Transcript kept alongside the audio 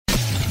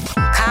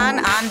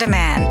Kan on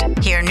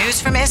Demand. Hear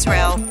news from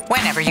Israel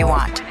whenever you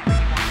want.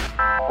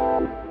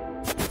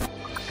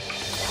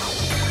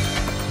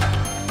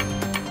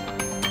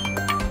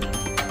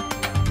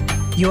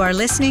 You are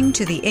listening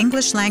to the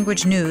English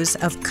language news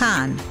of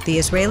Kan, the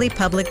Israeli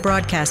Public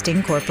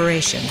Broadcasting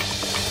Corporation.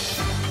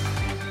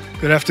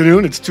 Good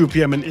afternoon. It's 2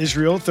 p.m. in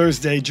Israel,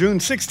 Thursday, June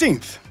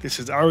 16th. This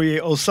is Aryeh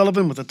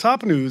O'Sullivan with the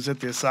top news at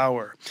this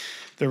hour.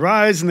 The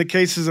rise in the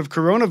cases of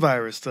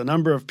coronavirus, the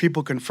number of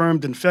people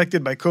confirmed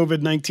infected by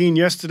COVID-19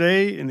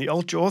 yesterday in the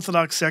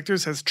ultra-Orthodox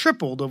sectors has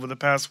tripled over the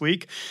past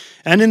week,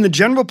 and in the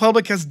general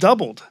public has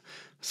doubled.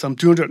 Some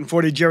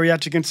 240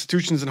 geriatric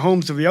institutions and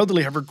homes of the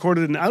elderly have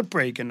recorded an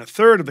outbreak, and a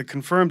third of the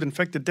confirmed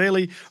infected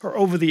daily are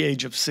over the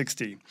age of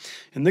 60.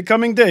 In the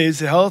coming days,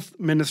 the health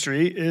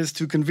ministry is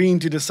to convene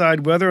to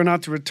decide whether or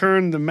not to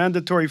return the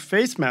mandatory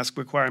face mask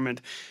requirement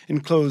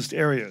in closed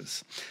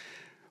areas.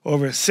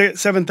 Over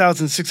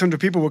 7,600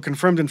 people were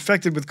confirmed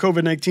infected with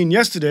COVID-19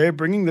 yesterday,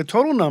 bringing the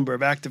total number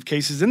of active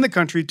cases in the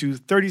country to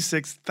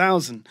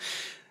 36,000.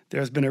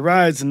 There has been a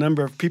rise in the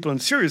number of people in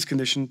serious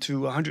condition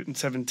to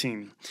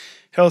 117.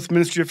 Health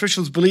ministry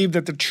officials believe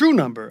that the true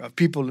number of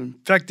people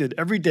infected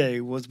every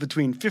day was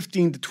between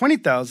 15 to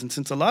 20,000,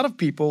 since a lot of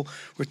people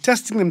were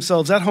testing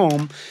themselves at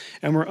home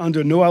and were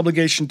under no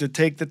obligation to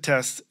take the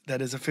test that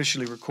is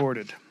officially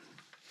recorded.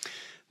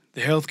 The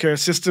healthcare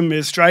system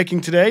is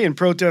striking today in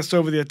protest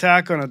over the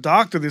attack on a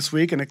doctor this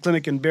week in a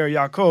clinic in Be'er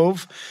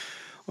Yaakov.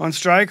 On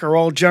strike are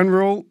all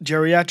general,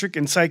 geriatric,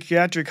 and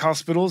psychiatric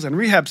hospitals and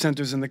rehab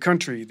centers in the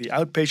country. The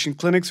outpatient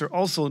clinics are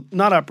also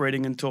not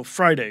operating until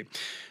Friday.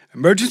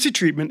 Emergency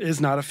treatment is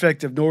not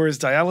effective, nor is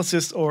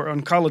dialysis or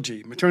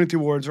oncology. Maternity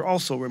wards are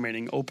also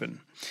remaining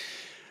open.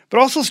 But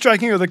also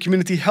striking are the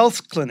community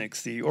health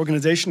clinics. The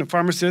organization of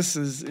pharmacists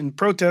is in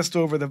protest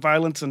over the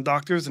violence on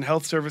doctors and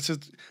health services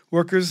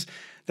workers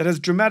that has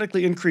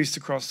dramatically increased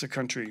across the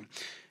country.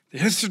 The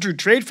Histadrut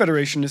Trade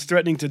Federation is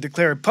threatening to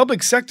declare a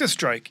public sector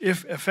strike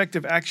if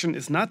effective action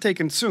is not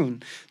taken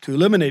soon to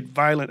eliminate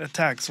violent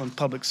attacks on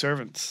public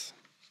servants.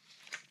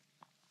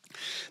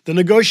 The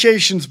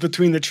negotiations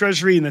between the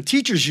Treasury and the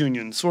Teachers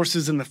Union,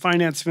 sources in the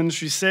Finance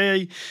Ministry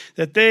say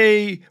that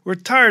they were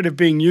tired of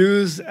being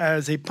used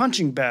as a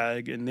punching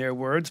bag, in their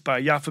words,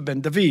 by Yafa Ben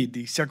David,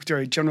 the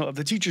Secretary General of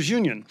the Teachers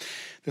Union.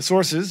 The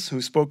sources,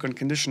 who spoke on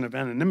condition of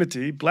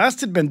anonymity,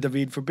 blasted Ben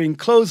David for being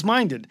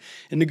close-minded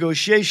in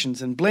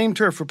negotiations and blamed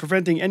her for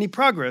preventing any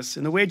progress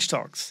in the wage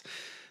talks.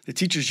 The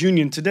Teachers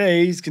Union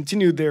today has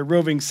continued their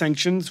roving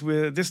sanctions,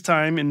 with this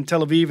time in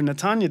Tel Aviv and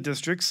Netanya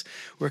districts,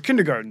 where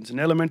kindergartens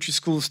and elementary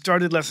schools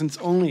started lessons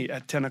only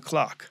at 10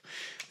 o'clock.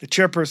 The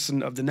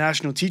chairperson of the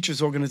National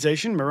Teachers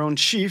Organization, Meron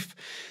Shif,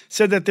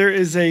 said that there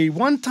is a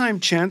one-time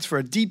chance for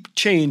a deep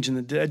change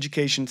in the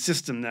education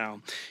system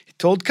now. He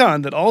told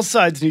Kan that all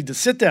sides need to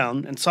sit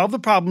down and solve the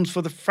problems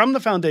from the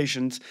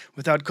foundations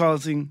without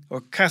causing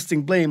or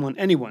casting blame on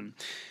anyone.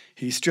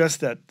 He stressed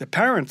that the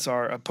parents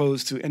are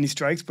opposed to any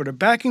strikes but are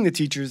backing the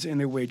teachers in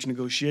their wage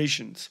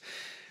negotiations.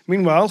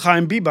 Meanwhile,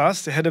 Chaim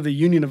Bibas, the head of the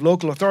Union of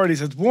Local Authorities,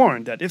 has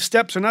warned that if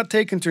steps are not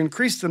taken to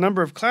increase the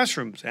number of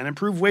classrooms and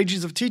improve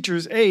wages of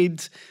teachers,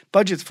 aides,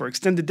 budgets for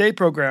extended day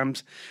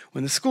programs,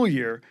 when the school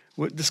year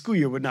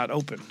would not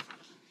open.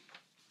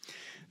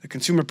 The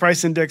Consumer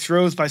Price Index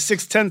rose by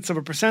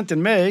 0.6%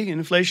 in May.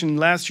 Inflation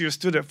last year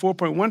stood at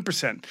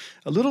 4.1%,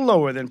 a little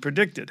lower than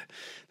predicted.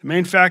 The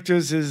main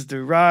factors in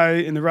the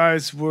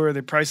rise were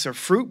the price of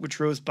fruit, which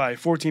rose by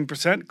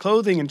 14%,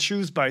 clothing and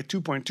shoes by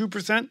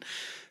 2.2%,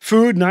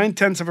 food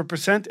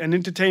 0.9%, and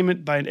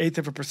entertainment by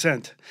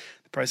 0.8%.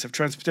 The price of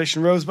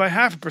transportation rose by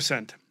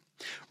 0.5%.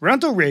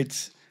 Rental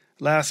rates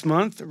last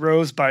month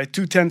rose by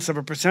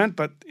 0.2%,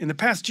 but in the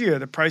past year,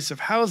 the price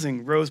of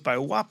housing rose by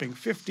a whopping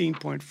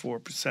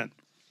 15.4%.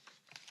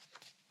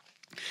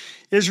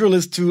 Israel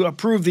is to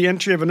approve the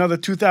entry of another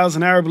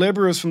 2,000 Arab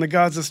laborers from the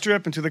Gaza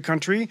Strip into the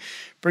country,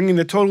 bringing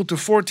the total to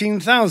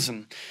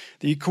 14,000.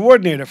 The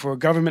coordinator for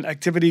government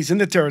activities in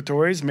the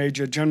territories,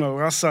 Major General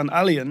Rassan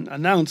Alian,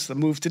 announced the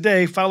move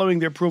today following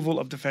the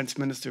approval of Defense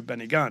Minister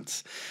Benny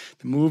Gantz.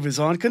 The move is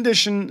on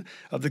condition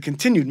of the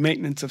continued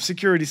maintenance of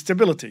security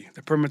stability.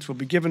 The permits will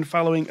be given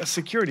following a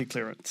security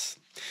clearance.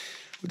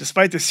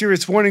 Despite the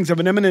serious warnings of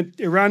an imminent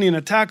Iranian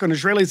attack on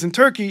Israelis in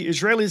Turkey,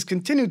 Israelis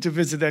continue to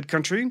visit that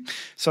country.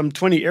 Some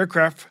 20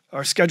 aircraft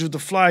are scheduled to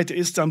fly to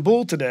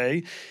Istanbul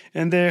today,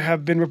 and there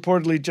have been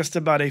reportedly just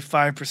about a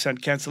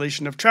 5%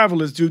 cancellation of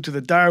travelers due to the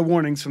dire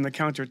warnings from the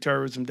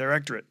Counterterrorism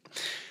Directorate.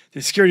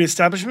 The security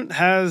establishment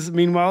has,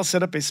 meanwhile,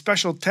 set up a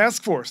special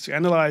task force to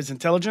analyze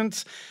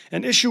intelligence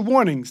and issue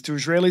warnings to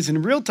Israelis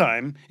in real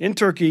time in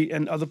Turkey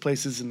and other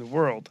places in the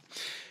world.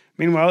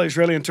 Meanwhile,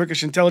 Israeli and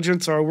Turkish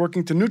intelligence are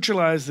working to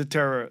neutralize the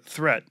terror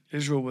threat.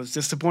 Israel was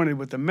disappointed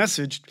with the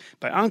message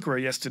by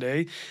Ankara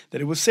yesterday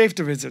that it was safe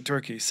to visit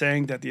Turkey,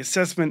 saying that the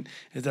assessment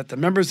is that the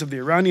members of the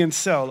Iranian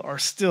cell are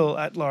still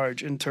at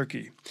large in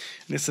Turkey.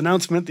 In this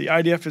announcement, the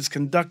IDF is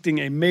conducting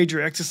a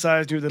major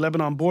exercise near the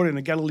Lebanon border in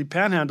the Galilee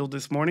Panhandle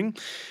this morning.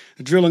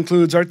 The drill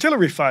includes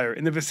artillery fire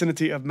in the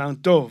vicinity of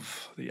Mount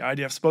Dov. The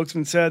IDF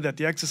spokesman said that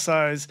the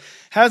exercise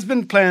has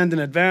been planned in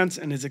advance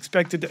and is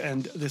expected to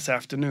end this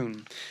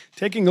afternoon.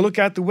 Taking a look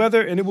at the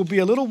weather, and it will be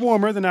a little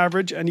warmer than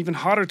average and even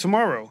hotter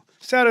tomorrow.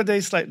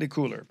 Saturday, slightly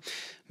cooler.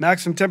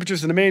 Maximum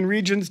temperatures in the main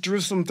regions: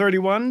 Jerusalem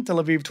 31,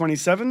 Tel Aviv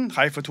 27,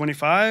 Haifa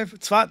 25,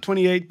 Tzfat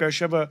 28,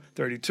 Beersheba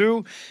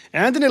 32,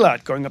 and in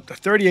Eilat going up to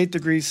 38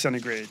 degrees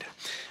centigrade.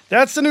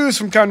 That's the news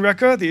from Kan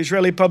Reka, the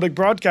Israeli Public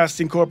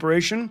Broadcasting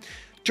Corporation.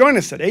 Join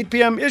us at 8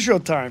 p.m. Israel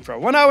time for a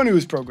one-hour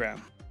news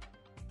program.